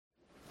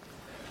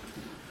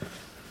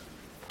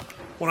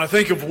When I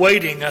think of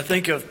waiting, I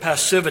think of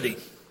passivity.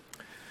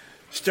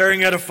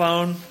 Staring at a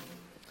phone,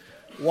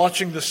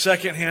 watching the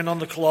second hand on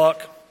the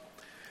clock,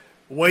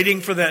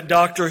 waiting for that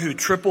doctor who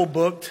triple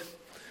booked,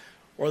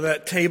 or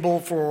that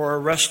table for a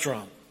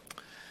restaurant.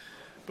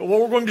 But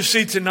what we're going to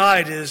see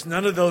tonight is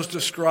none of those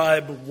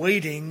describe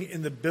waiting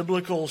in the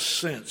biblical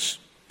sense.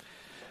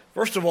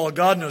 First of all,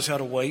 God knows how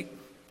to wait.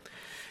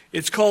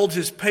 It's called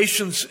His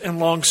patience and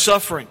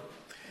long-suffering.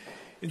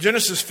 In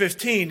Genesis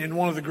 15, in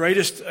one of the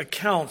greatest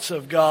accounts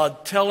of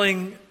God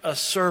telling a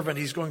servant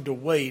He's going to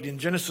wait, in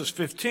Genesis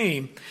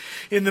 15,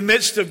 in the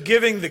midst of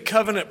giving the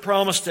covenant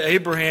promise to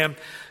Abraham,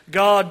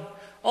 God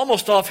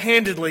almost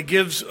offhandedly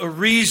gives a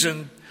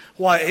reason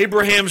why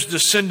Abraham's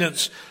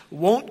descendants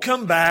won't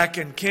come back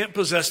and can't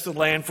possess the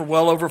land for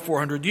well over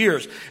 400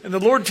 years. And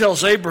the Lord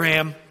tells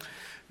Abraham,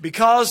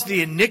 because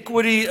the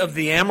iniquity of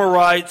the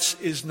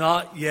Amorites is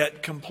not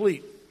yet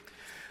complete.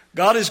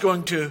 God is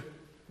going to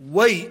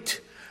wait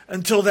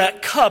until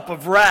that cup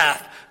of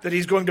wrath that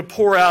He's going to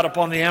pour out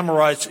upon the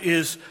Amorites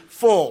is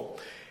full.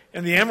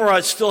 And the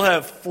Amorites still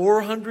have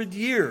 400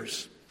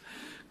 years.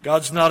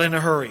 God's not in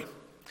a hurry.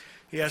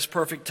 He has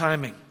perfect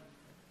timing.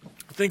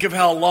 Think of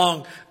how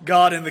long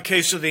God, in the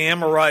case of the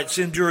Amorites,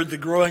 endured the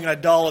growing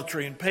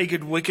idolatry and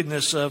pagan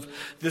wickedness of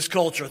this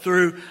culture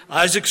through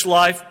Isaac's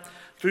life,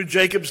 through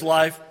Jacob's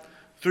life,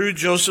 through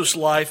Joseph's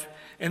life,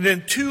 and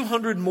then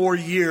 200 more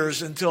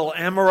years until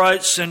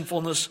Amorite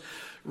sinfulness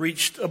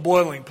reached a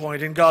boiling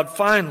point. And God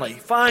finally,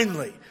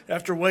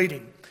 after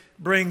waiting,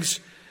 brings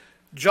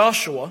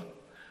Joshua,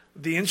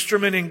 the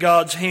instrument in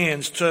God's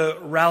hands, to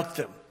rout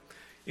them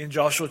in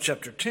Joshua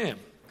chapter 10.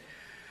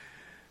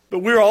 But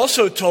we're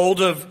also told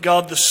of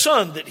God the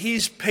Son that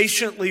He's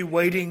patiently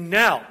waiting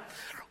now.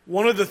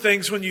 One of the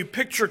things when you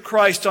picture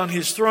Christ on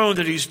His throne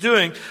that He's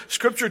doing,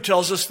 Scripture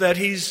tells us that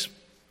He's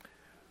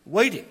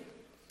waiting.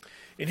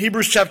 In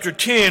Hebrews chapter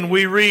 10,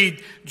 we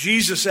read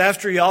Jesus,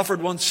 after He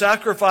offered one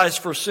sacrifice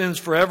for sins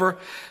forever,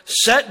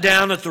 sat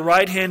down at the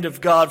right hand of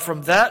God,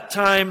 from that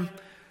time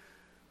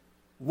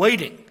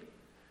waiting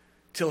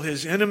till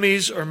His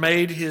enemies are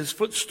made His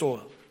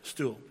footstool.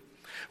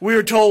 We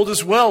are told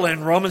as well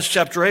in Romans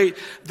chapter 8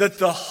 that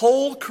the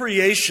whole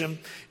creation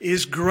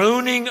is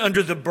groaning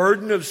under the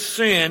burden of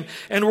sin,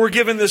 and we're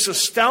given this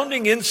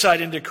astounding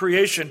insight into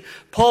creation.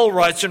 Paul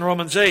writes in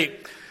Romans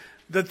 8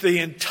 that the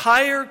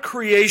entire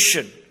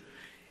creation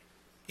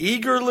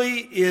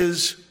eagerly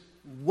is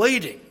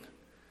waiting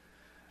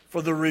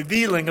for the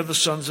revealing of the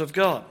sons of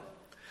God.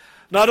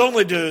 Not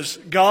only does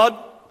God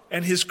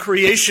and His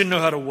creation know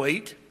how to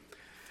wait,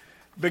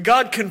 but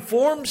God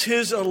conforms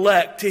His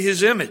elect to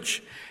His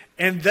image,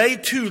 and they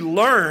too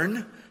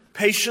learn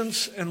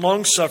patience and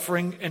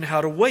long-suffering and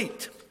how to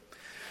wait.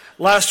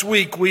 Last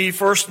week we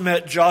first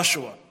met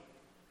Joshua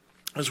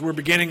as we're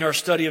beginning our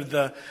study of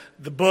the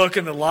book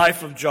and the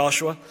life of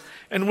Joshua.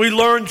 And we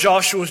learned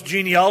Joshua's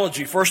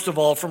genealogy, first of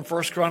all, from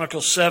 1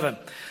 Chronicles 7,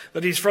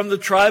 that he's from the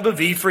tribe of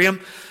Ephraim,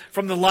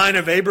 from the line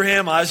of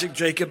Abraham, Isaac,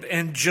 Jacob,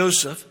 and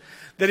Joseph,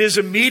 that his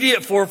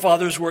immediate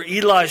forefathers were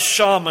Eli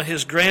Shammah,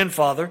 his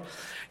grandfather.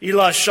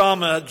 Eli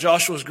Shammah,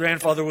 Joshua's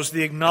grandfather, was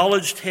the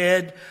acknowledged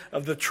head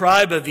of the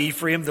tribe of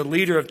Ephraim, the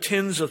leader of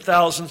tens of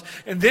thousands.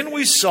 And then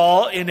we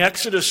saw in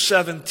Exodus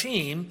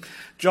 17,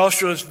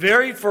 Joshua's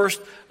very first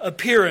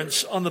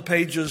appearance on the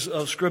pages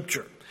of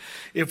Scripture.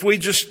 If we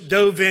just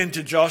dove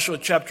into Joshua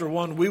chapter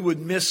 1, we would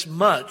miss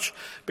much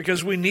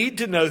because we need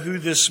to know who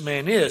this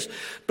man is.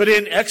 But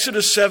in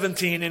Exodus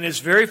 17, in his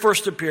very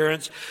first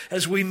appearance,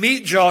 as we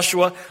meet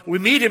Joshua, we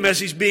meet him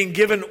as he's being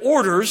given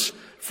orders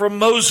from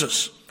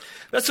Moses.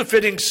 That's a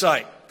fitting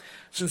sight,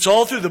 since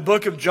all through the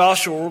book of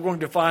Joshua, we're going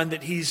to find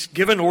that he's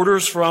given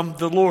orders from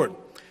the Lord,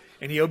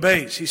 and he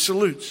obeys, he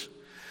salutes.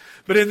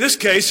 But in this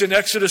case, in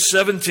Exodus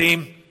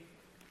 17,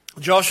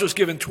 Joshua's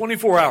given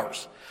 24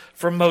 hours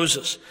from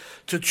Moses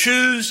to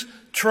choose,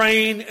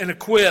 train, and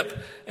equip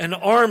an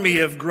army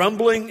of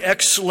grumbling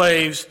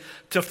ex-slaves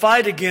to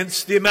fight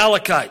against the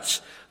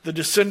Amalekites, the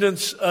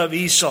descendants of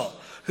Esau,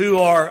 who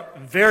are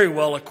very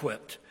well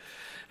equipped.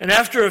 And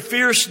after a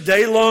fierce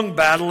day-long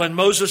battle and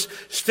Moses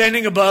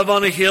standing above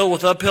on a hill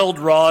with upheld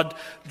rod,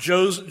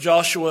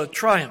 Joshua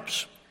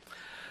triumphs.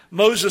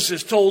 Moses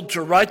is told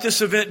to write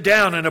this event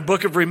down in a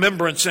book of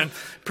remembrance and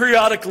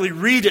periodically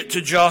read it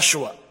to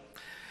Joshua.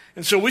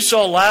 And so we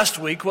saw last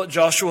week what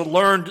Joshua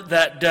learned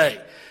that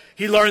day.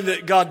 He learned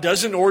that God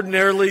doesn't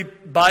ordinarily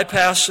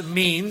bypass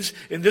means,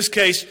 in this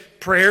case,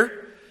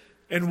 prayer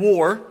and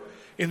war,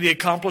 in the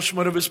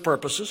accomplishment of His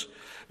purposes.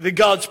 That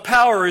God's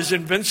power is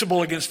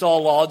invincible against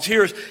all odds.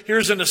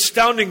 Here's an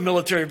astounding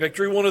military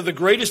victory, one of the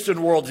greatest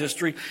in world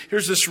history.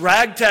 Here's this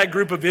ragtag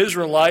group of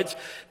Israelites.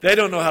 They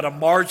don't know how to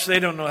march. They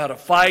don't know how to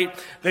fight.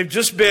 They've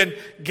just been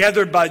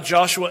gathered by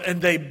Joshua,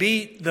 and they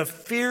beat the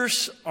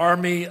fierce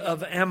army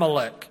of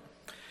Amalek.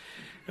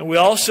 And we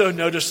also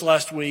noticed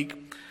last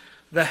week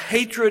the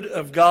hatred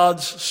of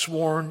God's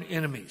sworn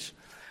enemies.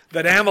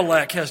 That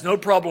Amalek has no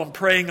problem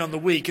preying on the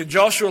weak. And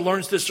Joshua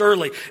learns this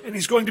early, and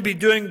he's going to be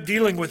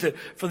dealing with it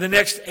for the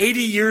next 80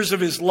 years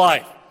of his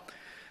life.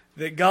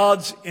 That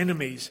God's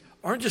enemies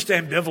aren't just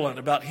ambivalent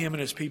about him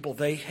and his people.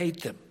 They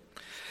hate them.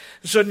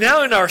 So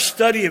now in our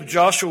study of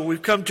Joshua,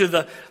 we've come to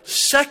the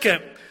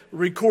second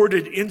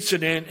recorded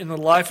incident in the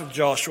life of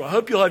Joshua. I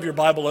hope you'll have your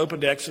Bible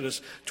open to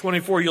Exodus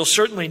 24. You'll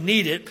certainly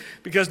need it,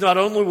 because not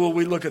only will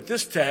we look at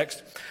this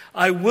text,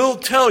 I will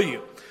tell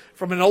you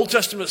from an Old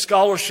Testament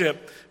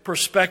scholarship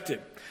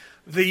perspective,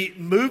 the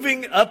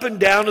moving up and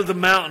down of the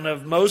mountain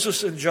of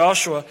Moses and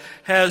Joshua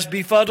has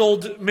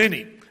befuddled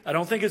many. I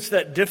don't think it's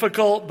that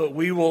difficult, but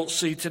we will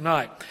see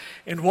tonight.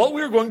 And what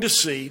we're going to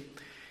see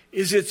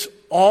is it's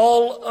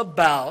all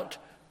about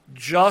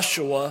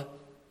Joshua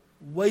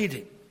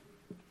waiting.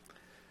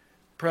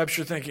 Perhaps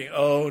you're thinking,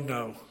 oh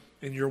no,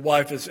 and your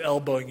wife is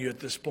elbowing you at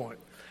this point.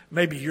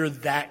 Maybe you're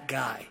that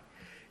guy.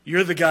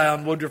 You're the guy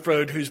on Woodruff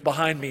Road who's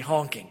behind me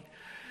honking.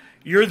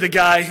 You're the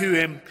guy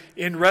who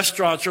in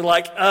restaurants are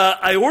like,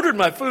 I ordered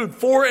my food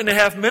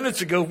 4.5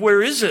 minutes ago.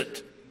 Where is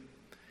it?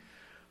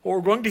 What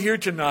we're going to hear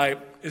tonight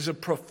is a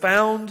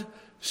profound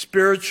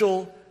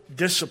spiritual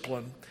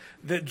discipline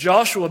that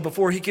Joshua,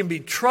 before he can be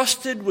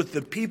trusted with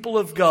the people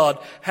of God,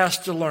 has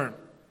to learn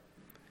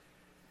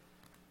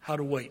how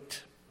to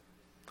wait.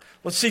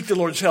 Let's seek the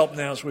Lord's help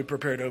now as we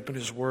prepare to open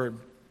his word.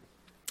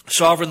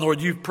 Sovereign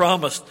Lord, you've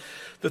promised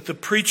that the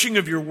preaching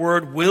of your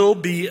word will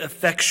be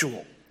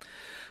effectual,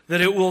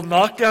 that it will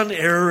knock down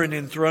error and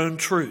enthrone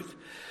truth,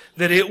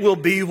 that it will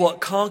be what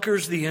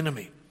conquers the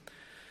enemy.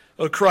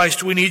 Oh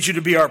Christ, we need you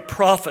to be our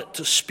prophet,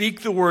 to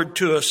speak the word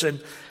to us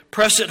and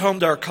press it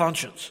home to our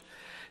conscience.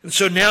 And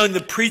so now in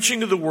the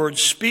preaching of the word,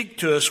 speak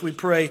to us, we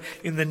pray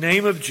in the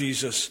name of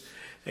Jesus.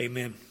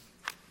 Amen.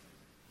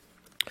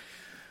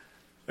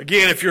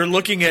 Again, if you're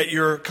looking at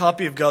your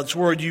copy of God's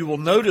word, you will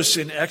notice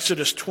in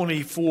Exodus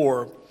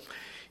 24,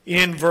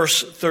 in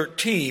verse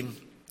 13,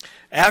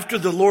 after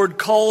the Lord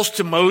calls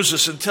to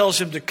Moses and tells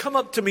him to come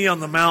up to me on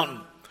the mountain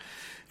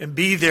and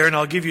be there, and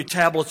I'll give you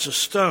tablets of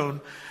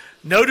stone,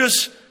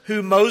 notice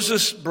who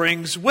Moses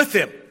brings with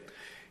him.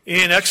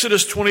 In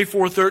Exodus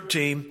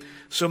 24:13,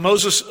 so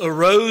Moses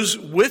arose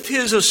with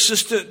his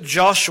assistant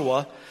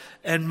Joshua,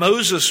 and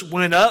Moses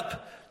went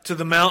up to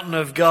the mountain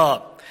of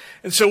God.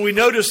 And so we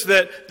notice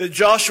that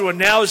Joshua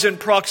now is in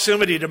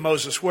proximity to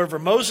Moses. Wherever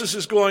Moses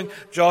is going,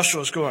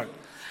 Joshua is going.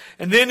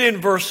 And then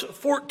in verse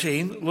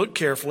 14, look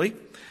carefully,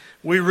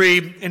 we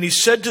read, and he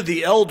said to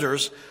the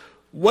elders,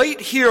 wait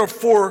here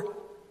for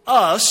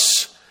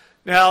us.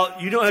 Now,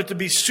 you don't have to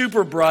be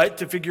super bright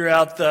to figure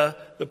out the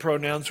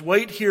pronouns.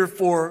 Wait here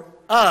for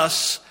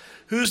us.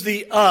 Who's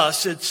the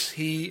us? It's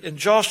he and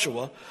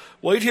Joshua.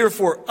 Wait here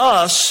for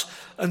us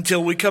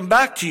until we come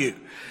back to you.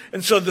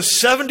 And so the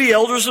 70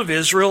 elders of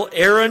Israel,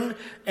 Aaron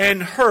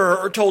and Hur,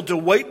 are told to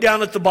wait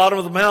down at the bottom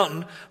of the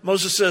mountain.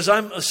 Moses says,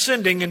 I'm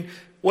ascending, and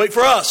wait for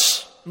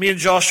us, me and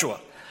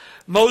Joshua.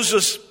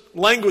 Moses'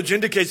 language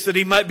indicates that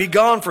he might be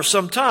gone for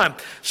some time.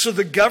 So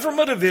the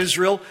government of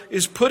Israel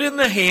is put in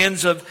the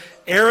hands of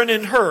Aaron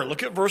and Hur.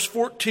 Look at verse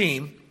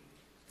 14,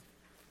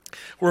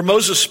 where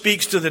Moses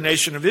speaks to the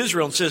nation of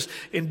Israel and says,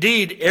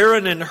 indeed,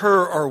 Aaron and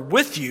Hur are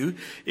with you.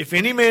 If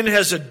any man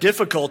has a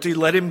difficulty,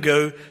 let him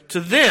go to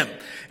them.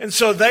 And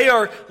so they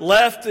are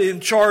left in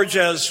charge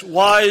as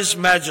wise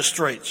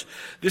magistrates.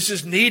 This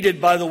is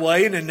needed, by the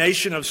way, in a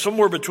nation of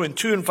somewhere between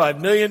 2 and 5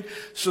 million,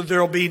 so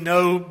there will be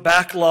no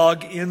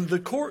backlog in the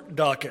court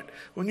docket.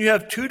 When you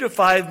have 2 to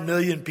 5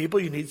 million people,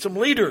 you need some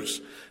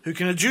leaders who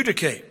can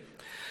adjudicate.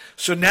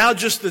 So now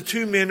just the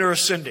 2 men are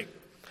ascending.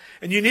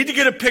 And you need to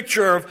get a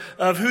picture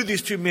of who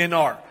these 2 men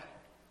are.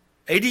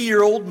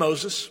 80-year-old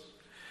Moses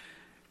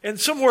and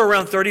somewhere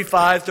around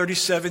 35,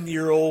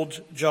 37-year-old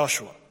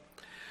Joshua.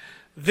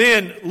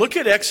 Then look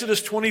at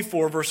Exodus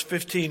 24, verse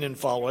 15 and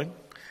following.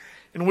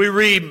 And we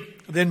read,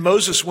 then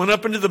Moses went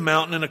up into the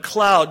mountain, and a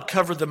cloud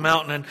covered the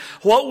mountain. And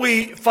what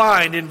we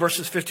find in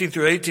verses 15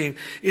 through 18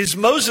 is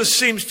Moses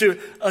seems to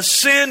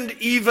ascend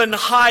even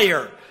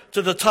higher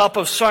to the top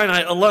of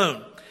Sinai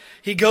alone.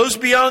 He goes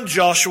beyond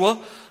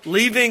Joshua,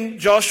 leaving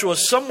Joshua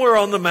somewhere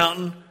on the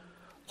mountain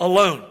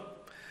alone,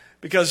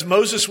 because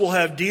Moses will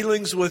have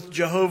dealings with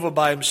Jehovah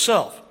by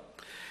himself.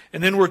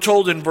 And then we're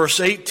told in verse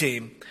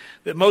 18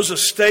 that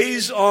Moses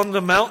stays on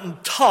the mountain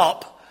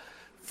top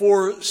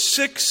for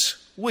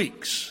 6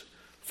 weeks,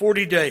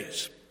 40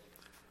 days.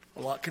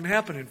 A lot can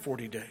happen in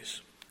 40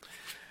 days.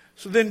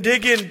 So then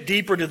dig in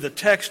deeper to the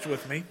text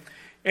with me.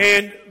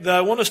 And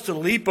I want us to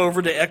leap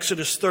over to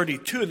Exodus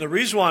 32. And the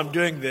reason why I'm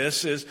doing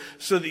this is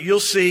so that you'll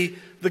see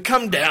the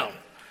come down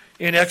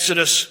in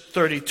Exodus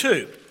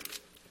 32.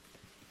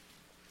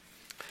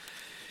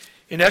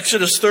 In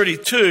Exodus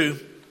 32,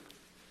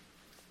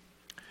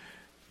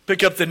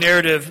 pick up the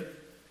narrative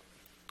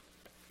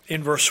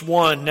in verse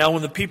 1. Now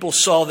when the people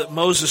saw that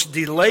Moses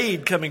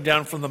delayed coming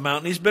down from the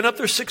mountain, he's been up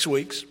there 6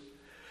 weeks.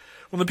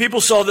 When the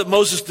people saw that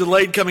Moses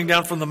delayed coming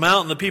down from the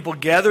mountain, the people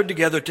gathered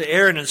together to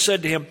Aaron and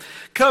said to him,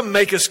 come,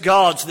 make us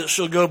gods that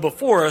shall go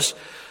before us.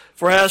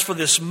 For as for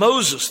this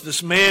Moses,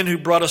 this man who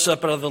brought us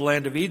up out of the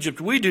land of Egypt,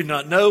 we do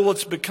not know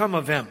what's become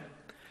of him.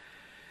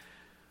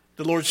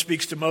 The Lord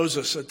speaks to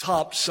Moses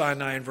atop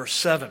Sinai in verse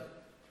 7.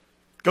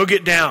 Go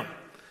get down,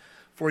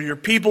 For your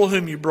people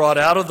whom you brought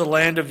out of the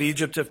land of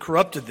Egypt have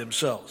corrupted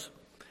themselves.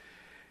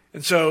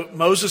 And so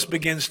Moses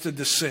begins to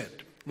descend.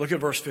 Look at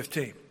verse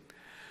 15.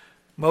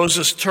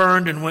 Moses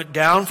turned and went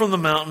down from the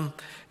mountain,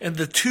 and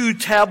the 2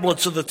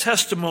 tablets of the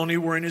testimony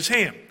were in his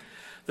hand.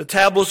 The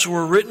tablets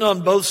were written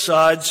on both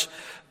sides.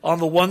 On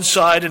the one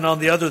side and on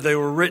the other they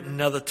were written.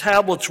 Now the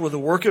tablets were the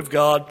work of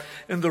God,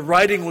 and the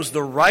writing was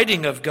the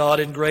writing of God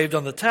engraved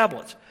on the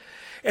tablets.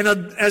 And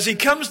as he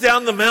comes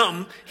down the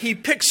mountain, he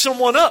picks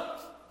someone up.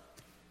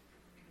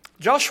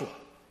 Joshua.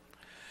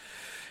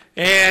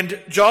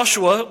 And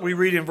Joshua, we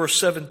read in verse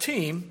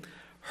 17,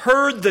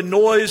 heard the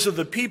noise of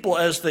the people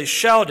as they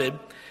shouted,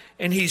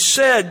 and he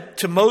said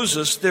to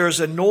Moses, there is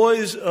a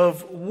noise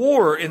of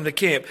war in the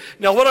camp.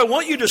 Now what I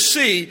want you to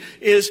see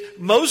is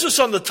Moses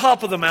on the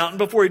top of the mountain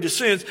before he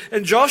descends,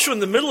 and Joshua in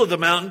the middle of the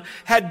mountain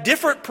had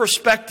different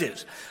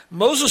perspectives.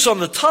 Moses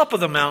on the top of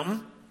the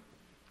mountain,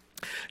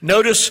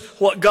 notice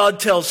what God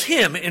tells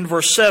him in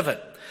verse 7.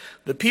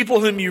 The people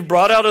whom you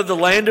brought out of the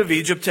land of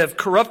Egypt have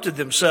corrupted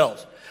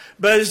themselves.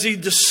 But as he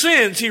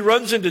descends, he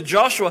runs into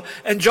Joshua.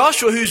 And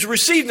Joshua, who's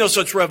received no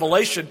such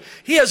revelation,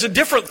 he has a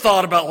different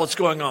thought about what's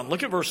going on.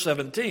 Look at verse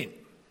 17.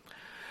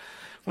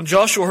 When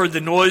Joshua heard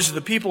the noise of the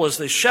people as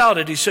they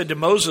shouted, he said to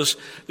Moses,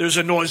 there's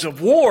a noise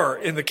of war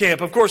in the camp.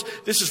 Of course,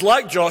 this is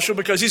like Joshua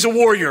because he's a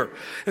warrior.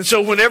 And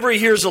so whenever he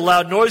hears a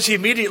loud noise, he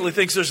immediately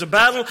thinks there's a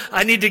battle.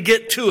 I need to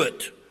get to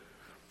it.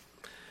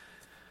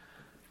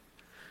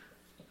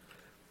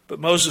 But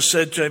Moses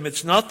said to him,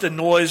 it's not the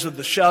noise of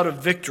the shout of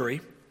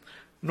victory,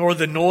 nor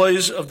the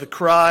noise of the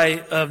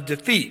cry of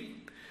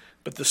defeat,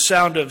 but the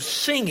sound of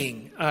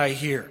singing I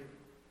hear.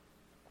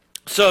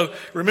 So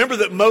remember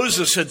that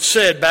Moses had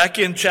said back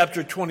in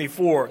chapter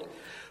 24,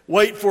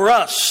 wait for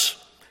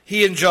us,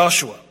 he and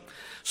Joshua.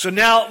 So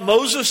now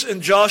Moses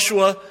and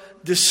Joshua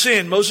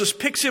descend. Moses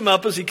picks him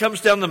up as he comes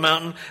down the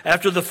mountain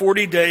after the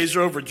 40 days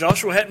are over.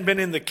 Joshua hadn't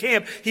been in the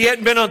camp. He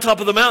hadn't been on top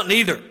of the mountain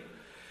either.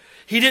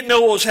 He didn't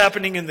know what was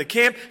happening in the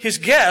camp. His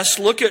guess,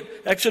 look at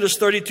Exodus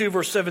 32,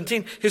 verse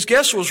 17. His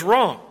guess was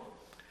wrong.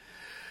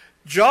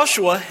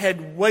 Joshua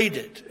had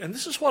waited. And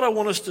this is what I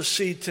want us to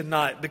see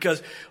tonight.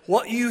 Because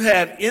what you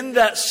have in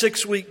that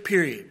 6-week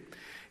period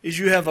is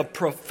you have a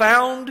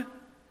profound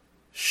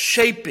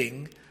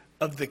shaping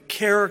of the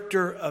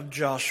character of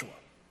Joshua.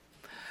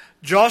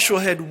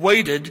 Joshua had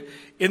waited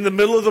in the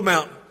middle of the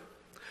mountain.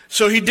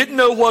 So he didn't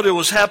know what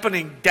was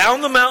happening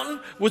down the mountain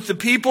with the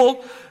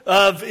people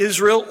of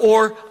Israel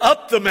or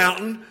up the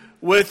mountain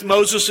with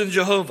Moses and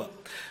Jehovah.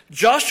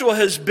 Joshua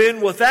has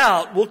been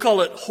without, we'll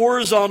call it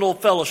horizontal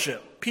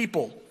fellowship,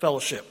 people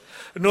fellowship.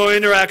 No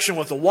interaction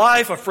with a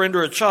wife, a friend,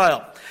 or a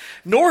child.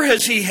 Nor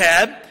has he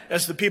had,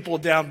 as the people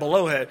down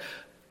below had,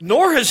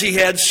 nor has he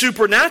had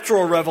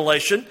supernatural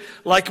revelation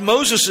like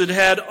Moses had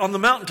had on the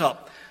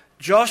mountaintop.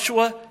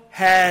 Joshua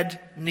had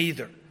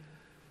neither.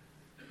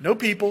 No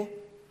people,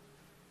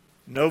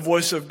 no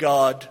voice of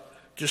God,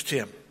 just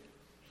him.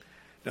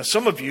 Now,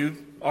 some of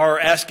you are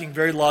asking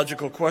very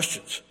logical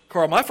questions.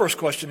 Carl, my first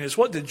question is,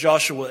 what did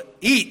Joshua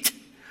eat?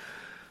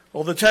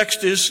 Well, the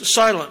text is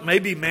silent.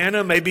 Maybe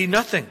manna, maybe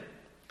nothing.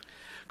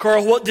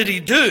 Carl, what did he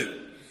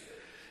do?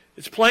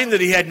 It's plain that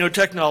he had no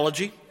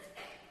technology.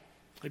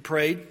 He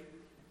prayed.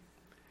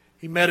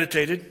 He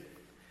meditated.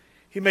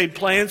 He made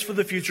plans for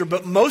the future.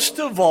 But most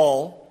of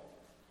all,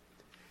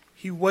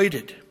 he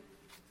waited.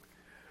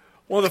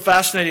 One of the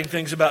fascinating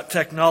things about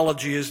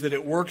technology is that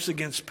it works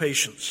against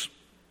patience.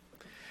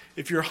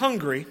 If you're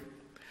hungry,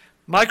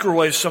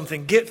 microwave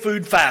something, get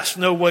food fast,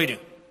 no waiting.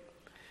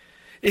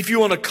 If you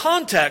want to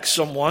contact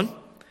someone,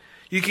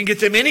 you can get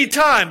them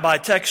anytime by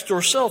text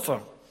or cell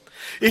phone.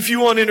 If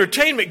you want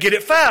entertainment, get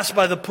it fast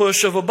by the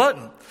push of a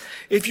button.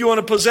 If you want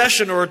a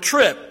possession or a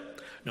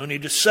trip, no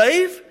need to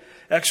save,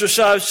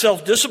 exercise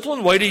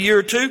self-discipline, wait a year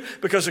or two,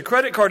 because a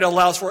credit card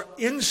allows for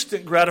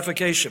instant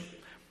gratification.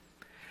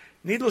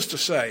 Needless to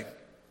say,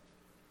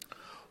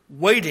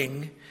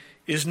 waiting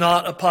is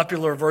not a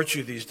popular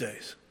virtue these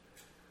days.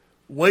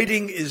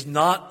 Waiting is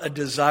not a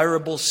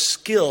desirable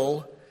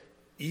skill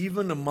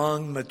even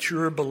among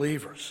mature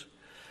believers.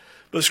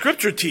 But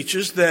Scripture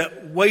teaches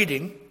that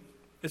waiting,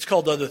 it's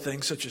called other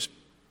things such as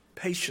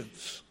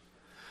patience.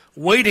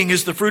 Waiting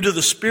is the fruit of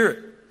the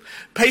Spirit.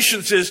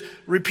 Patience is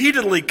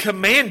repeatedly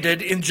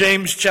commanded in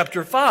James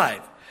chapter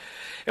 5.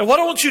 And what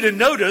I want you to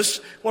notice,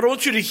 what I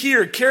want you to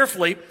hear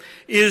carefully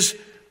is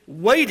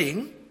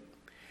waiting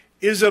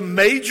is a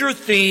major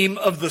theme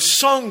of the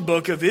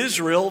songbook of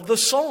Israel, the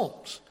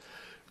Psalms.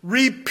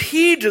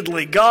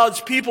 Repeatedly, God's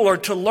people are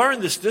to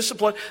learn this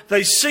discipline.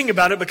 They sing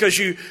about it because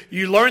you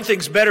learn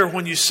things better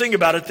when you sing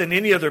about it than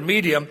any other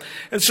medium.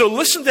 And so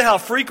listen to how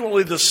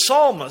frequently the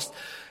psalmist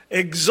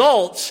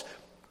exalts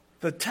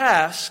the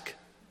task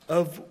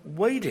of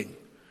waiting.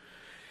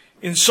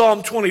 In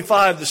Psalm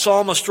 25, the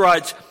psalmist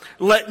writes,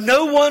 "Let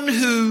no one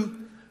who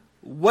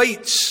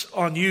waits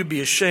on you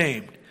be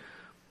ashamed.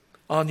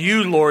 On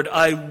you, Lord,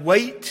 I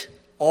wait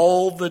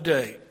all the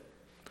day."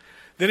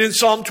 Then in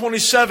Psalm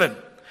 27,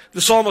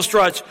 the psalmist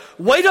writes,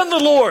 "Wait on the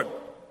Lord,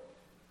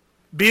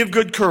 be of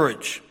good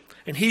courage,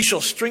 and he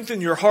shall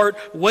strengthen your heart.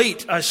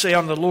 Wait, I say,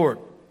 on the Lord."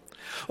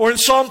 Or in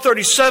Psalm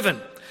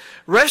 37,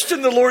 rest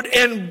in the Lord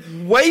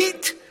and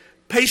wait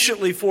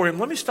patiently for him.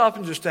 Let me stop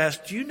and just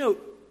ask, do you know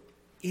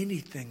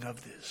anything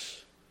of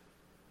this?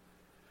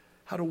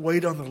 How to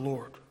wait on the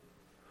Lord.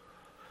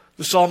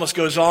 The psalmist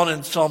goes on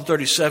in Psalm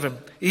 37,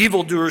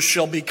 evildoers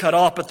shall be cut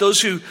off, but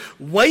those who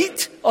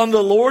wait on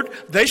the Lord,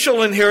 they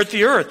shall inherit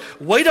the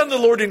earth. Wait on the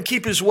Lord and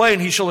keep his way,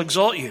 and he shall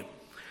exalt you.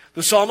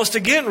 The psalmist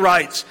again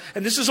writes,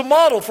 and this is a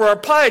model for our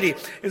piety,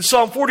 in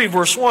Psalm 40,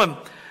 verse 1,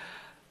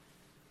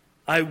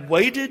 I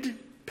waited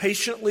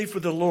patiently for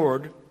the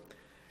Lord,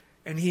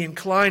 and he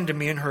inclined to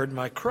me and heard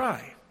my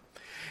cry.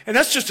 And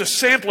that's just a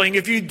sampling.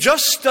 If you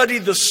just study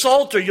the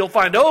Psalter, you'll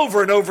find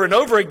over and over and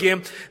over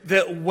again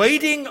that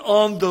waiting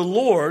on the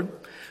Lord,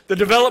 the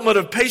development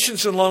of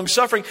patience and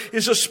long-suffering,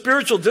 is a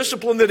spiritual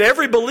discipline that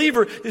every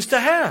believer is to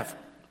have.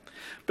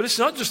 But it's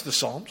not just the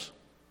Psalms.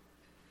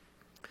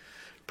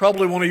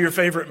 Probably one of your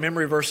favorite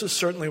memory verses,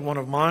 certainly one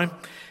of mine,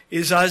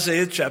 is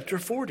Isaiah chapter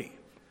 40,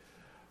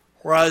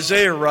 where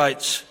Isaiah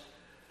writes,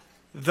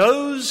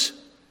 those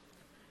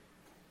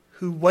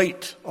who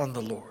wait on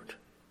the Lord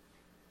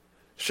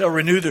shall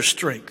renew their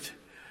strength.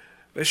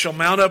 They shall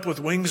mount up with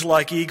wings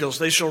like eagles.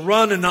 They shall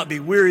run and not be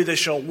weary. They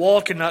shall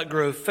walk and not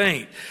grow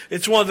faint.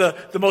 It's one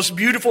of the most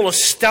beautiful,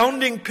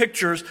 astounding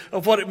pictures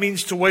of what it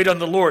means to wait on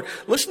the Lord.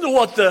 Listen to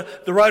what the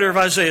writer of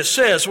Isaiah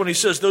says when he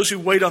says, those who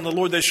wait on the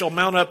Lord, they shall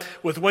mount up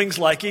with wings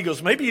like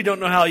eagles. Maybe you don't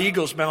know how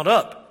eagles mount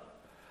up.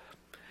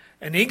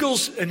 An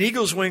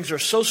eagle's wings are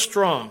so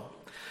strong,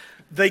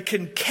 they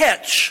can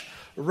catch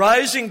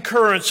rising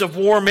currents of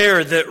warm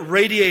air that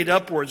radiate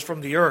upwards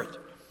from the earth.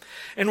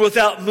 And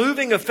without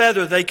moving a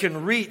feather, they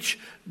can reach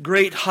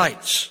great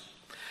heights.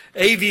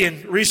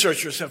 Avian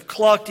researchers have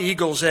clocked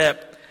eagles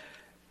at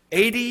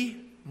 80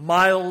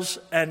 miles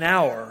an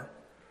hour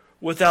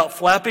without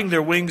flapping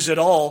their wings at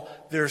all.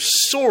 They're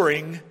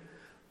soaring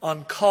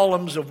on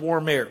columns of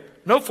warm air.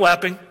 No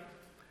flapping.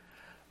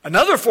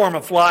 Another form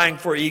of flying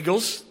for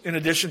eagles, in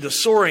addition to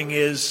soaring,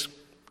 is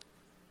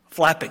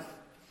flapping.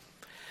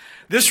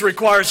 This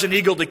requires an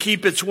eagle to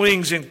keep its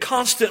wings in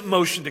constant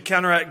motion to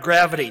counteract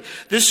gravity.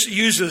 This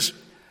uses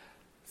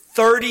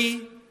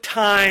 30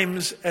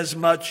 times as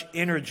much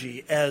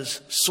energy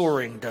as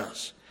soaring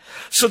does.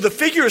 So the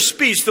figure of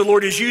speech the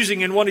Lord is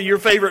using in one of your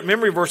favorite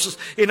memory verses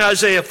in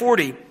Isaiah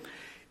 40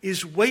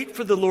 is wait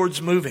for the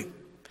Lord's moving,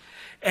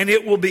 and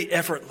it will be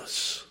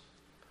effortless.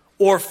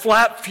 Or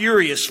flap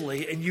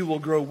furiously, and you will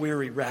grow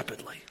weary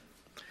rapidly.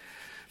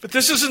 But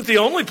this isn't the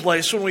only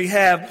place when we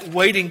have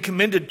waiting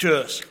commended to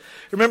us.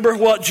 Remember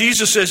what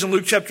Jesus says in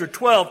Luke chapter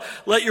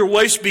 12, let your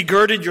waist be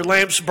girded, your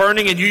lamps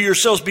burning, and you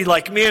yourselves be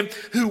like men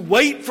who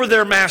wait for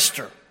their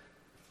master.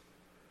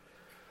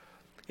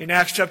 In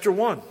Acts chapter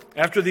 1,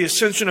 after the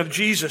ascension of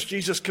Jesus,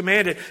 Jesus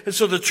commanded, and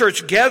so the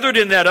church gathered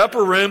in that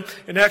upper room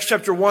in Acts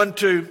chapter 1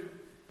 to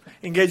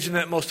engage in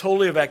that most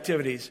holy of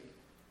activities,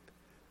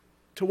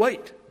 to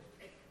wait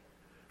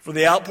for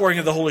the outpouring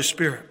of the Holy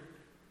Spirit.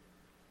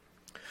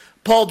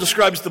 Paul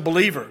describes the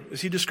believer. Is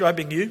he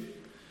describing you?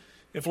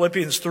 In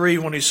Philippians 3,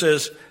 when he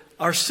says,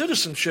 our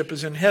citizenship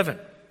is in heaven,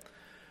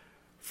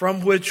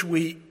 from which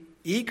we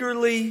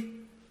eagerly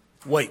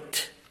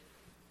wait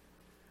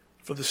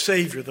for the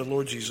Savior, the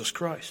Lord Jesus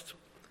Christ.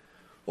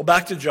 Well,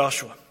 back to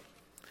Joshua.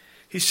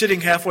 He's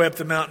sitting halfway up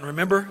the mountain.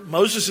 Remember,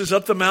 Moses is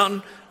up the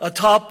mountain,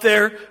 atop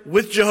there,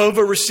 with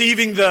Jehovah,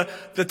 receiving the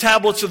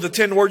tablets of the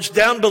 10 words.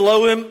 Down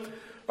below him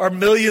are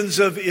millions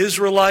of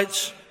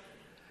Israelites.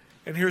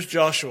 And here's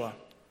Joshua,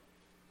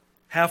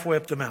 halfway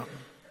up the mountain.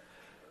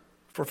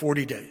 For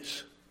 40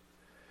 days.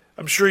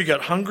 I'm sure he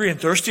got hungry and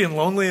thirsty and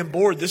lonely and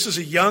bored. This is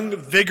a young,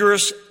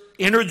 vigorous,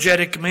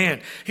 energetic man.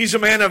 He's a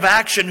man of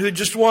action who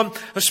just won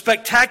a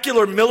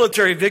spectacular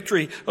military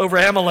victory over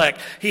Amalek.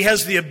 He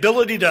has the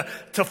ability to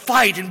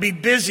fight and be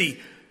busy.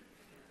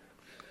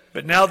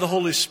 But now the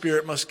Holy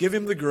Spirit must give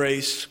him the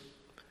grace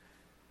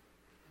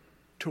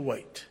to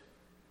wait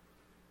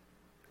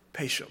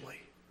patiently,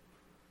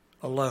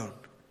 alone.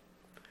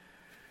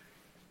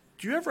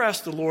 Do you ever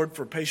ask the Lord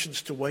for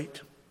patience to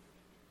wait?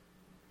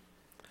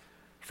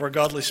 For a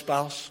godly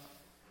spouse?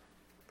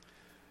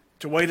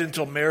 To wait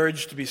until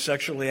marriage to be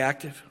sexually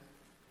active?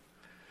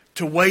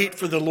 To wait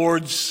for the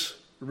Lord's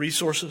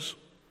resources?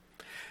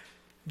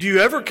 Do you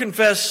ever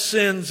confess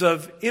sins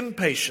of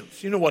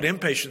impatience? You know what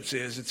impatience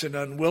is. It's an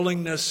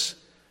unwillingness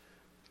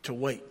to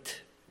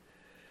wait.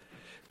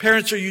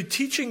 Parents, are you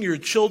teaching your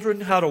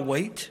children how to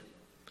wait?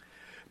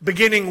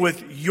 Beginning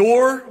with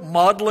your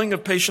modeling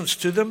of patience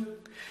to them?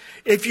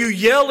 If you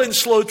yell in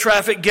slow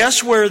traffic,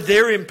 guess where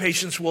their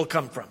impatience will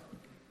come from?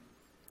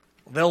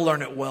 They'll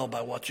learn it well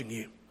by watching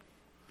you.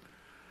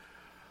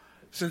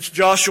 Since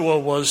Joshua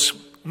was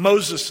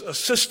Moses'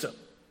 assistant,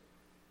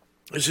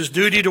 it was his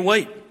duty to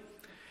wait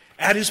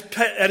at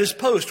his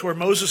post where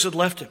Moses had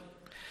left him.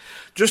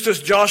 Just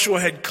as Joshua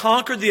had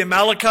conquered the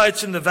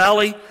Amalekites in the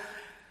valley,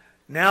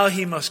 now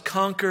he must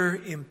conquer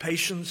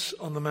impatience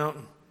on the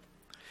mountain.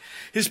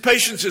 His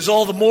patience is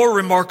all the more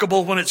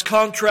remarkable when it's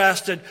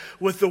contrasted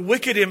with the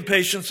wicked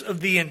impatience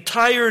of the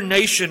entire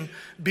nation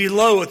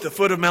below at the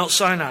foot of Mount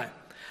Sinai.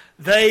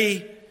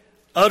 They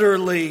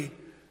utterly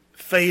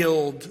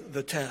failed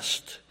the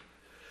test.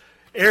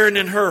 Aaron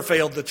and Hur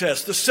failed the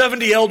test. The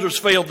 70 elders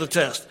failed the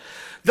test.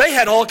 They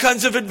had all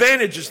kinds of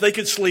advantages. They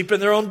could sleep in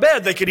their own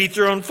bed. They could eat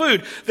their own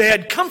food. They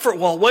had comfort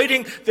while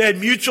waiting. They had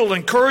mutual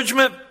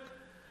encouragement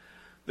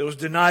that was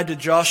denied to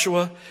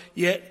Joshua.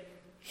 Yet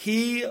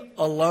he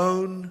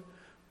alone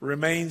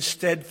remained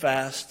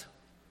steadfast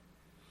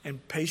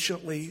and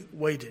patiently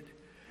waited.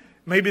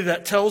 Maybe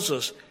that tells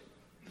us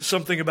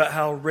something about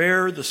how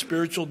rare the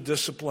spiritual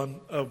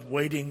discipline of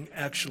waiting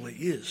actually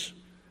is.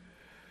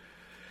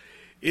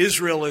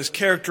 Israel is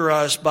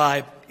characterized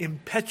by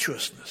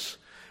impetuousness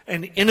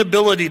and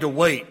inability to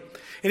wait.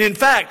 And in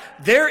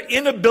fact, their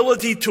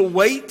inability to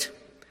wait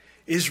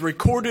is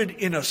recorded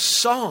in a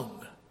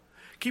song.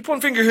 Keep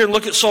one finger here and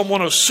look at Psalm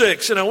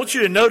 106. And I want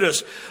you to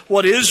notice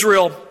what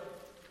Israel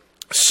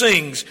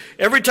sings.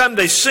 Every time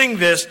they sing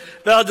this,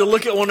 they ought to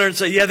look at one another and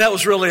say, yeah, that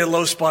was really a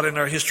low spot in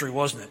our history,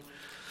 wasn't it?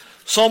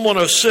 Psalm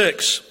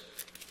 106.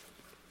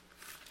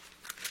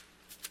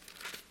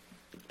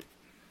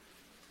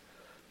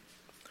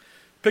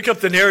 Pick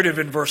up the narrative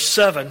in verse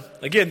 7.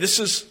 Again, this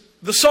is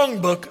the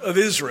songbook of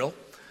Israel.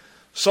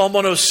 Psalm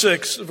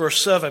 106,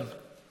 verse 7.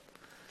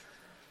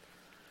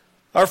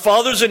 Our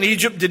fathers in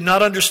Egypt did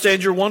not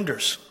understand your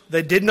wonders.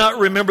 They did not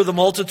remember the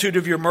multitude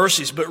of your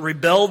mercies, but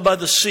rebelled by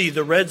the sea,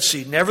 the Red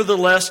Sea.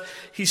 Nevertheless,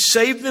 he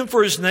saved them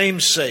for his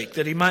name's sake,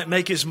 that he might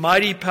make his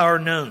mighty power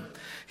known.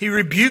 He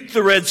rebuked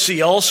the Red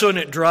Sea also, and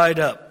it dried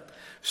up.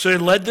 So he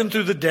led them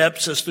through the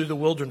depths as through the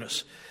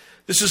wilderness.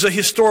 This is a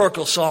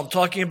historical psalm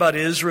talking about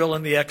Israel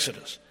and the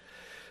Exodus.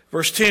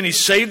 Verse 10, he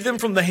saved them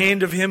from the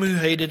hand of him who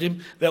hated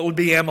him, that would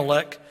be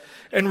Amalek,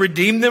 and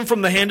redeemed them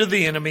from the hand of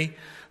the enemy.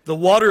 The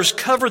waters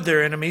covered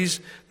their enemies.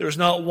 There was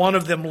not one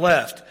of them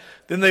left.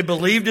 Then they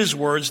believed his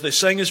words. They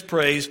sang his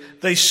praise.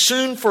 They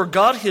soon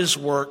forgot his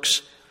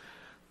works.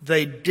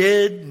 They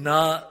did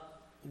not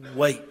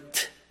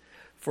wait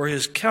for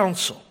his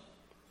counsel.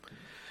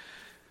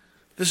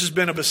 This has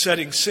been a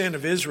besetting sin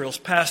of Israel's,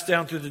 passed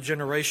down through the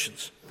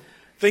generations.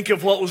 Think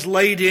of what was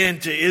laid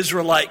into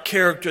Israelite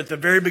character at the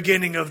very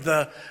beginning of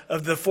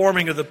the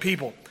forming of the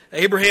people.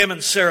 Abraham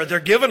and Sarah, they're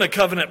given a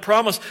covenant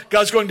promise.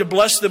 God's going to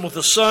bless them with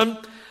a son.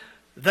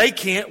 They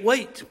can't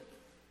wait.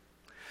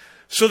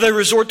 So they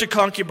resort to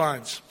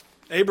concubines.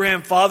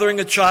 Abraham fathering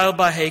a child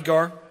by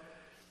Hagar,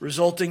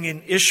 resulting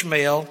in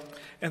Ishmael.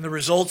 And the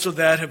results of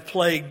that have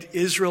plagued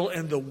Israel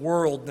and the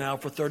world now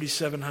for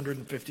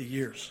 3,750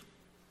 years.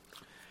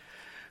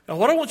 Now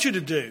what I want you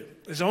to do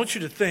is I want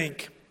you to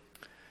think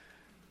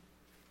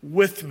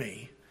with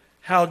me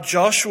how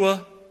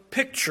Joshua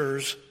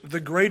pictures the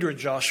greater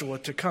Joshua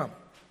to come.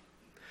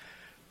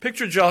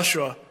 Picture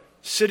Joshua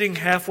sitting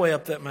halfway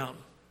up that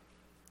mountain.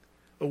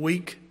 A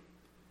week,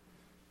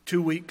 2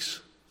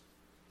 weeks,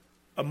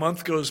 a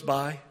month goes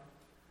by,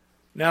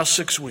 now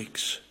 6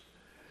 weeks.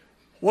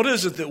 What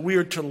is it that we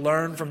are to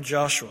learn from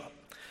Joshua?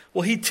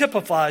 Well, he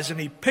typifies and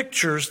he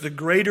pictures the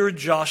greater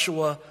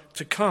Joshua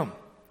to come.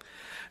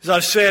 As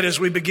I've said, as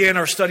we begin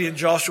our study in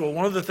Joshua,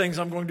 one of the things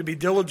I'm going to be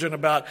diligent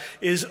about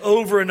is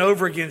over and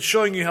over again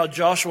showing you how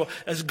Joshua,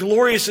 as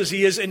glorious as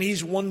he is, and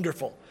he's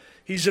wonderful.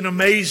 He's an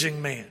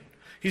amazing man.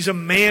 He's a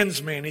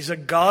man's man. He's a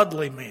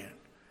godly man.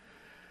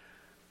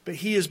 But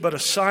he is but a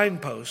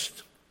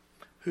signpost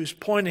who's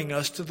pointing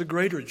us to the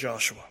greater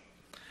Joshua.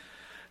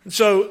 And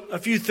so a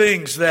few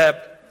things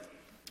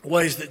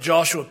ways that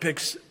Joshua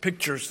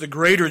pictures the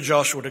greater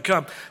Joshua to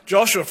come.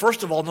 Joshua,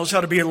 first of all, knows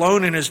how to be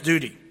alone in his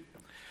duty.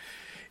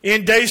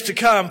 In days to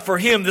come, for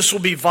him, this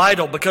will be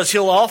vital because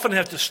he'll often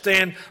have to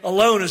stand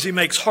alone as he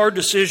makes hard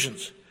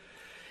decisions.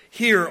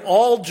 Here,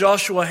 all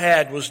Joshua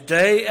had was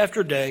day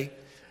after day,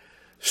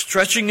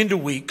 stretching into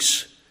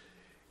weeks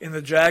in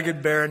the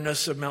jagged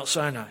barrenness of Mount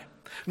Sinai.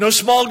 No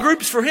small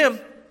groups for him.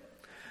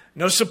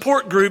 No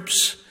support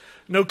groups.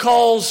 No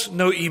calls.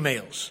 No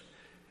emails.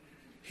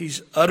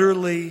 He's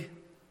utterly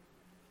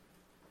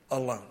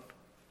alone.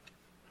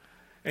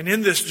 And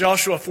in this,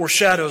 Joshua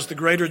foreshadows the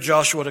greater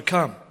Joshua to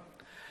come.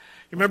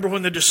 You remember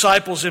when the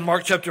disciples in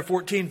Mark chapter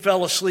 14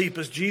 fell asleep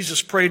as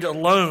Jesus prayed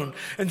alone.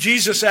 And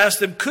Jesus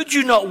asked them, could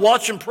you not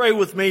watch and pray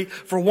with me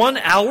for 1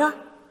 hour?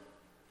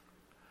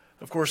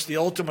 Of course, the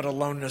ultimate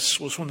aloneness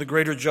was when the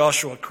greater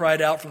Joshua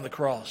cried out from the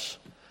cross,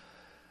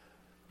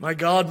 my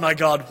God,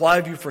 why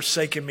have you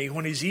forsaken me?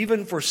 When he's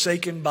even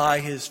forsaken by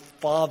his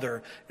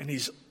Father and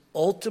he's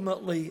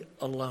ultimately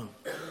alone.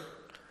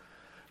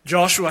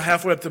 Joshua,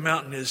 halfway up the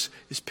mountain, is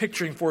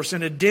picturing for us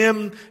in a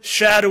dim,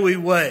 shadowy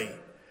way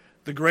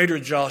the greater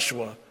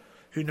Joshua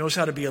who knows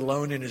how to be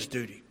alone in his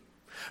duty.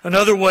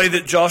 Another way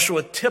that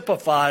Joshua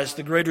typifies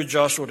the greater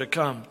Joshua to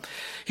come,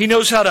 he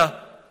knows how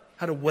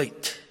to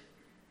wait.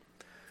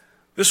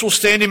 This will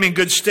stand him in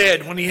good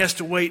stead when he has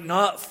to wait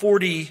not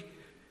 40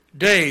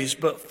 days,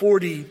 but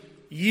 40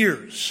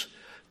 years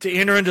to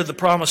enter into the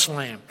promised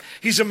land.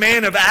 He's a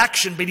man of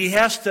action, but he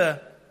has to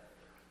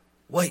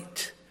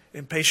wait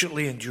and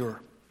patiently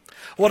endure.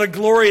 What a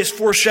glorious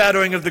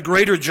foreshadowing of the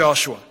greater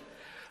Joshua.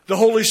 The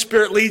Holy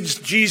Spirit leads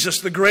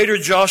Jesus, the greater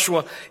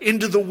Joshua,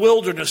 into the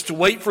wilderness to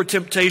wait for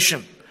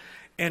temptation.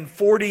 And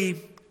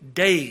 40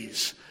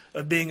 days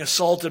of being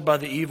assaulted by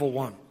the evil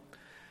one.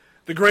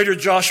 The greater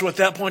Joshua at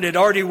that point had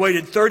already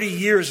waited 30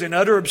 years in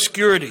utter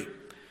obscurity.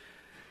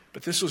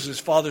 But this was his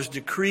father's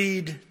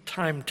decreed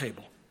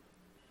timetable.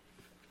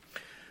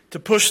 To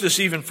push this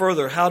even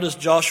further, how does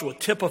Joshua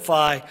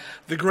typify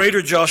the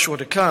greater Joshua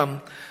to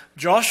come?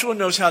 Joshua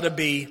knows how to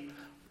be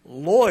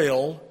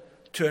loyal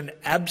to an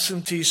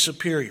absentee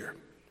superior.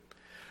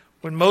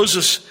 When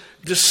Moses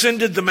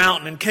descended the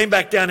mountain and came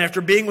back down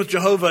after being with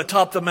Jehovah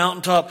atop the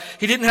mountaintop,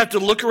 he didn't have to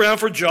look around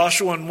for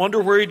Joshua and wonder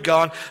where he'd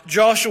gone.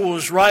 Joshua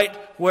was right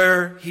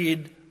where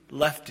he'd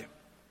left him.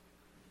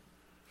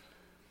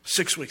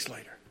 6 weeks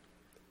later.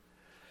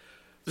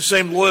 The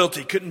same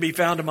loyalty couldn't be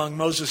found among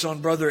Moses'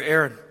 own brother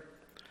Aaron.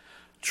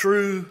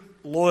 True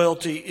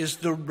loyalty is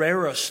the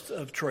rarest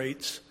of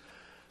traits,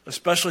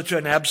 especially to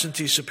an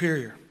absentee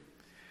superior.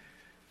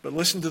 But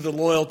listen to the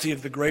loyalty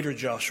of the greater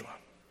Joshua.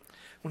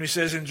 When he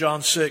says in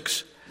John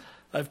 6,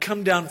 I've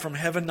come down from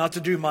heaven not to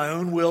do my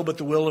own will, but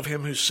the will of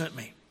him who sent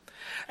me.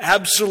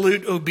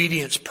 Absolute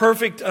obedience,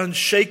 perfect,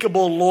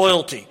 unshakable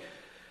loyalty,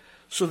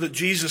 so that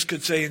Jesus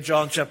could say in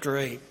John chapter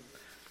 8,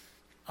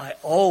 I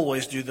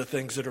always do the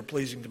things that are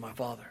pleasing to my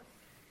Father.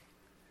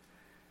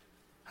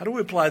 How do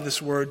we apply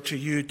this word to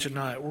you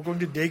tonight? We're going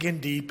to dig in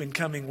deep in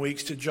coming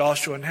weeks to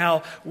Joshua and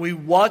how we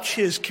watch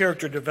his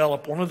character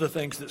develop. One of the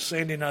things that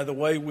Sandy and I, the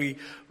way we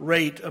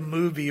rate a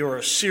movie or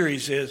a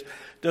series is,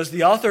 does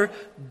the author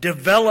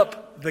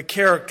develop the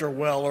character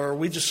well, or are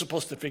we just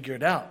supposed to figure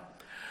it out?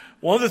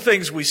 One of the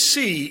things we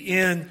see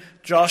in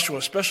Joshua,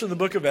 especially in the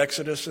book of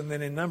Exodus and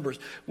then in Numbers,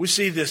 we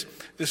see this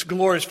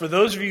glorious. For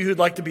those of you who'd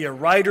like to be a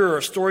writer or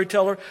a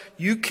storyteller,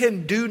 you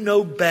can do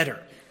no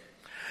better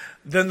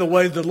than the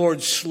way the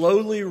Lord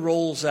slowly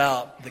rolls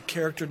out the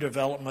character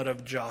development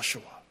of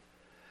Joshua.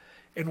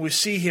 And we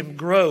see him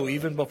grow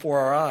even before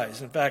our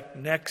eyes. In fact,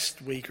 next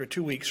week or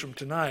 2 weeks from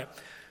tonight,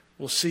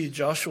 we'll see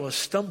Joshua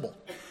stumble.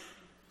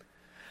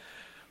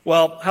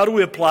 Well, how do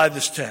we apply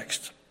this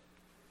text?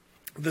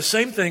 The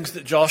same things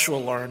that Joshua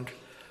learned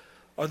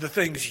are the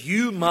things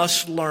you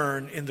must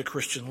learn in the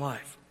Christian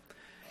life.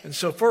 And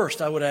so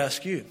first, I would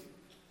ask you,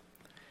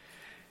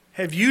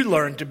 have you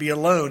learned to be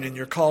alone in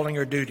your calling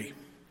or duty?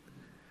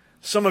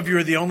 Some of you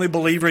are the only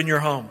believer in your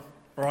home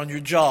or on your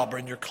job or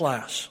in your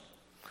class.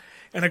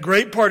 And a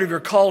great part of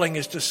your calling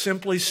is to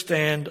simply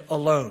stand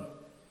alone.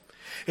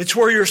 It's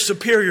where your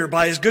superior,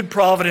 by his good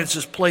providence,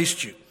 has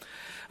placed you.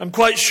 I'm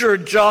quite sure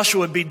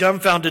Joshua would be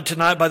dumbfounded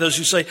tonight by those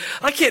who say,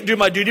 I can't do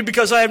my duty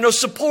because I have no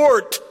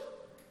support.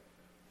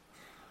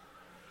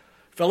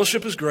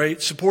 Fellowship is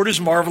great. Support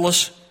is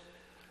marvelous.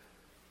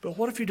 But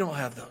what if you don't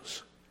have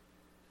those?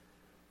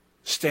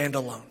 Stand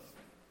alone.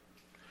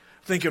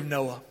 Think of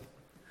Noah.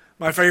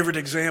 My favorite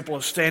example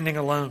of standing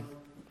alone.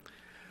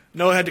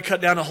 Noah had to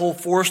cut down a whole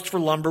forest for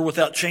lumber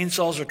without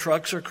chainsaws or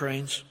trucks or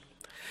cranes.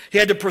 He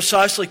had to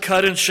precisely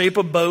cut and shape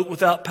a boat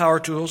without power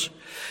tools.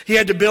 He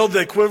had to build the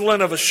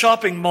equivalent of a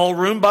shopping mall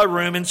room by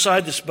room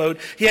inside this boat.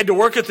 He had to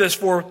work at this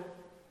for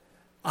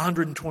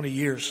 120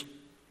 years.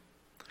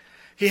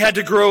 He had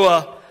to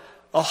grow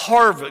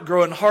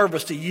and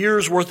harvest a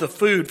year's worth of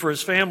food for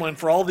his family and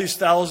for all these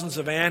thousands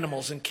of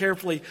animals and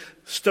carefully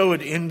stow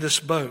it in this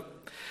boat.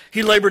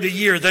 He labored a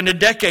year, then a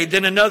decade,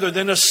 then another,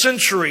 then a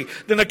century,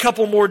 then a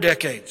couple more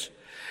decades.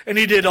 And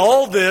he did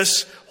all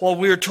this while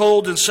we are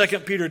told in 2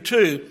 Peter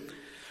 2,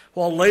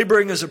 while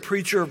laboring as a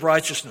preacher of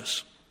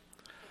righteousness.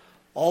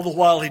 All the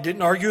while he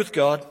didn't argue with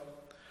God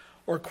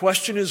or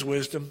question his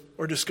wisdom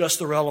or discuss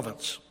the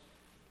relevance.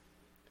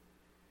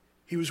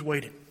 He was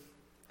waiting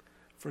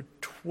for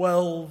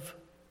 12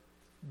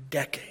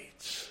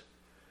 decades.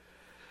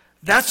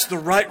 That's the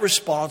right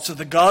response of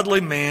the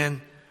godly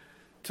man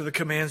to the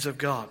commands of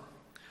God.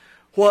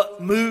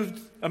 What moved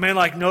a man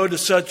like Noah to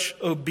such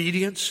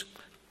obedience,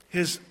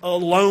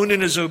 alone in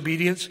his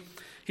obedience?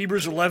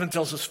 Hebrews 11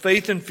 tells us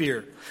faith and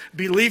fear,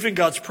 belief in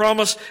God's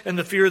promise and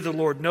the fear of the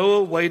Lord.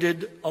 Noah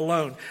waited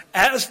alone,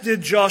 as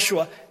did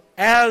Joshua,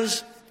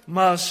 as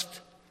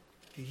must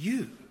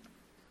you.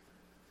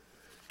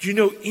 Do you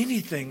know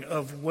anything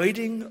of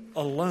waiting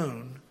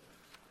alone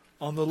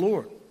on the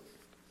Lord?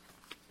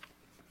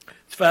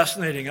 It's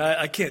fascinating.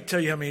 I can't tell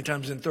you how many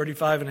times in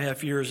 35 and a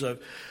half years of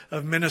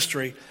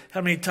ministry, how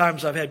many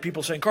times I've had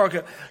people saying, Carl,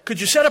 could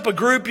you set up a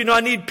group?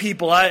 I need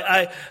people.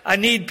 I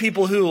need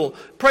people who will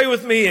pray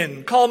with me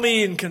and call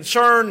me and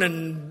concern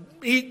and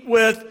eat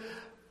with.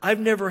 I've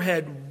never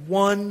had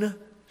one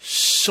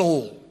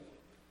soul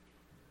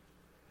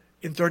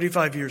in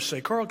 35 years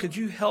say, Carl, could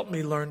you help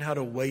me learn how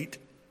to wait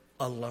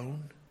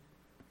alone?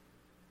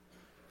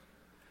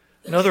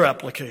 Another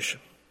application.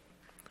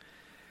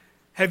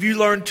 Have you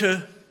learned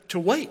to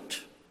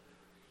wait?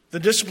 The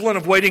discipline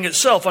of waiting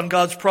itself on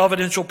God's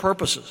providential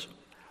purposes.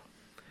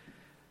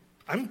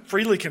 I'm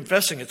freely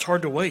confessing it's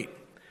hard to wait.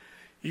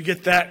 You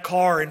get that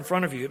car in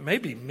front of you, it may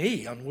be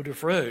me on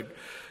Woodruff Road,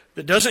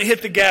 that doesn't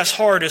hit the gas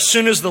hard as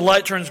soon as the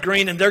light turns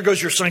green, and there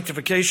goes your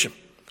sanctification.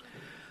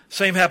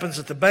 Same happens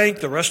at the bank,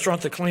 the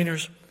restaurant, the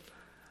cleaners.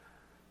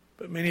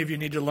 But many of you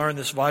need to learn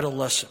this vital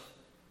lesson.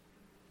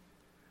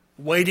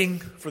 Waiting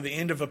for the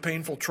end of a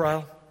painful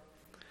trial.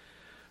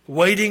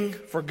 waiting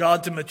for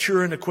God to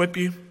mature and equip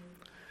you,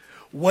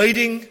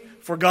 waiting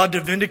for God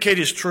to vindicate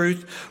His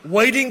truth,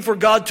 waiting for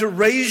God to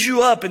raise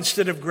you up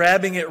instead of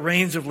grabbing at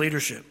reins of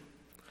leadership.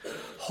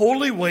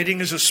 Holy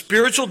waiting is a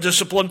spiritual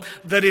discipline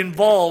that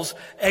involves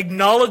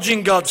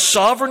acknowledging God's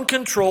sovereign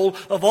control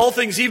of all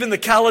things, even the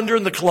calendar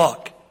and the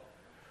clock.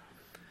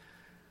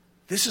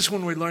 This is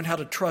when we learn how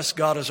to trust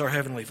God as our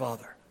Heavenly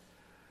Father.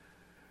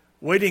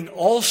 Waiting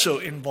also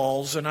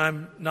involves, and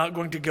I'm not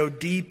going to go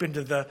deep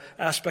into the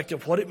aspect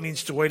of what it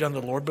means to wait on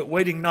the Lord, but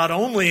waiting not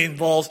only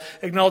involves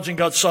acknowledging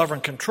God's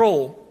sovereign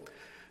control,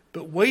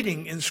 but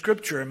waiting in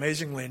Scripture,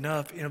 amazingly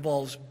enough,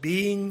 involves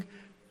being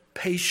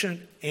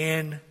patient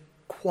and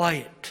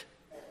quiet.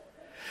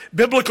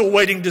 Biblical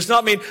waiting does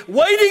not mean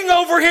waiting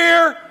over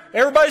here.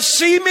 Everybody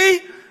see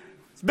me?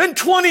 It's been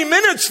 20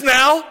 minutes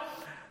now.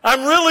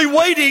 I'm really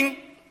waiting.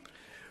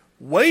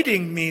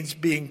 Waiting means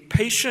being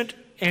patient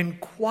and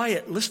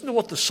quiet. Listen to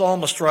what the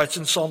psalmist writes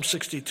in Psalm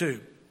 62.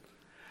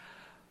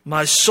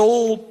 My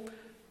soul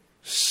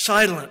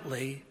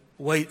silently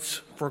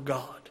waits for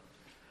God.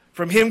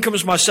 From Him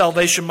comes my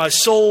salvation. My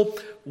soul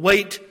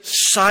waits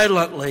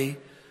silently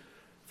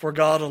for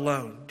God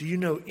alone. Do you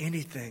know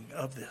anything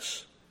of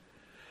this?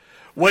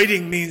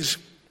 Waiting means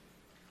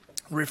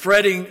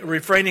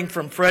refraining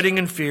from fretting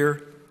and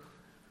fear.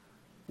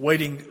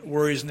 Waiting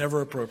worry is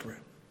never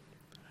appropriate.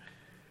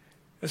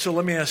 And so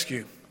let me ask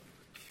you,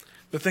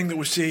 the thing that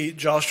we see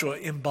Joshua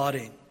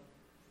embodying,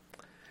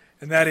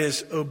 and that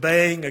is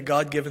obeying a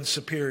God-given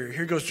superior.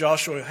 Here goes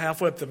Joshua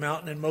halfway up the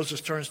mountain, and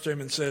Moses turns to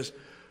him and says,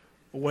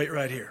 well, wait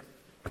right here.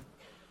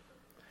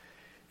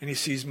 And he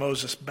sees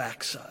Moses'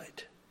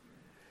 backside.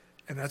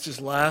 And that's his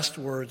last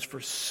words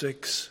for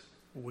 6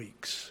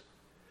 weeks.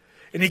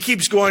 And he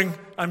keeps going,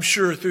 I'm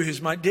sure, through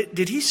his mind.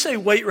 Did he say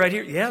wait right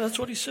here? Yeah, that's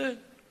what he said.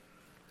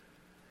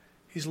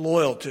 He's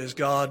loyal to his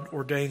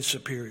God-ordained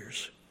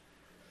superiors.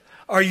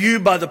 Are you,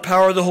 by the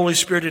power of the Holy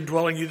Spirit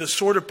indwelling you, the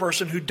sort of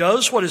person who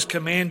does what is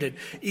commanded,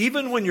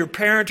 even when your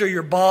parent or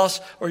your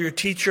boss or your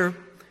teacher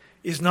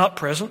is not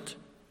present?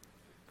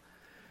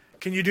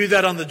 Can you do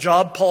that on the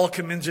job? Paul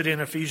commends it in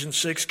Ephesians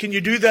 6. Can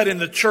you do that in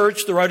the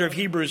church? The writer of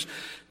Hebrews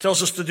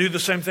tells us to do the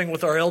same thing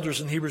with our elders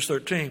in Hebrews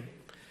 13.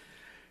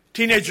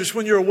 Teenagers,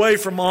 when you're away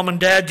from mom and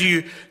dad, do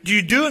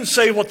you do and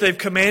say what they've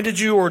commanded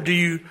you, or do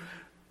you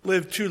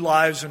live 2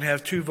 lives and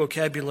have 2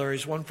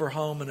 vocabularies, one for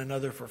home and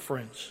another for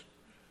friends?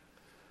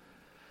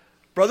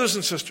 Brothers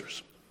and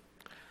sisters,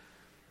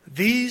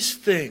 these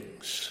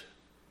things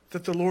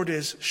that the Lord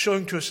is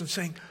showing to us and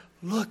saying,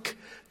 look,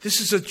 this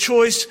is a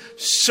choice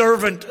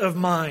servant of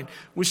mine.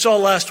 We saw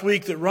last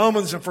week that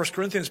Romans and 1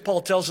 Corinthians,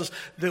 Paul tells us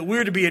that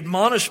we're to be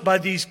admonished by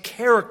these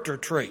character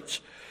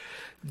traits.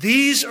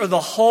 These are the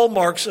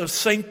hallmarks of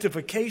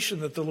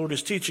sanctification that the Lord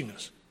is teaching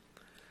us.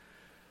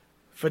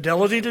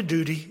 Fidelity to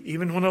duty,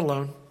 even when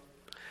alone.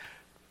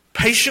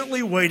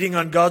 Patiently waiting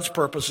on God's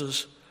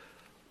purposes.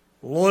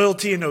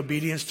 Loyalty and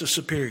obedience to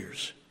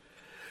superiors.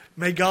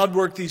 May God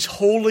work these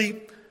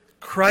holy,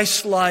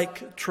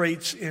 Christ-like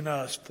traits in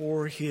us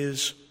for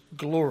His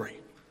glory.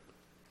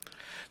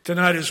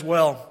 Tonight as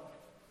well,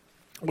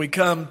 we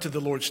come to the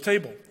Lord's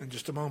table in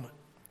just a moment.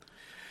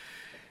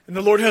 And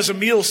the Lord has a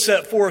meal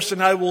set for us,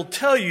 and I will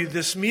tell you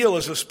this meal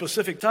is a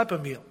specific type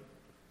of meal.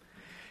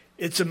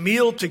 It's a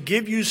meal to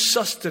give you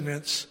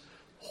sustenance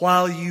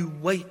while you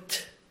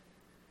wait.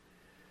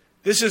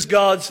 This is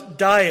God's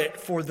diet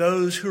for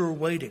those who are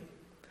waiting.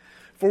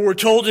 For we're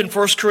told in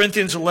 1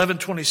 Corinthians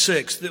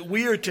 11:26 that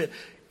we are to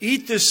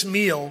eat this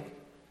meal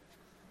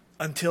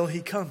until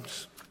He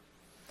comes.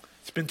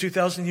 It's been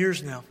 2,000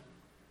 years now.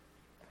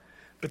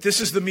 But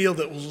this is the meal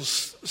that will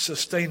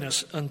sustain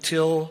us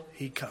until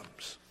He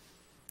comes.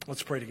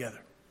 Let's pray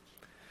together.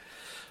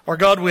 Our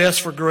God, we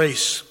ask for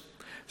grace,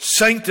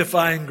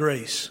 sanctifying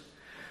grace,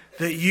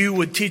 that You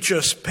would teach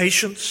us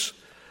patience,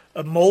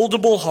 a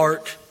moldable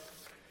heart,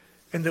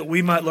 and that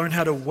we might learn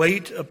how to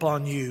wait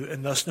upon You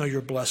and thus know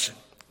Your blessing.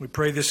 We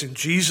pray this in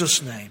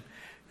Jesus' name.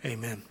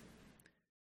 Amen.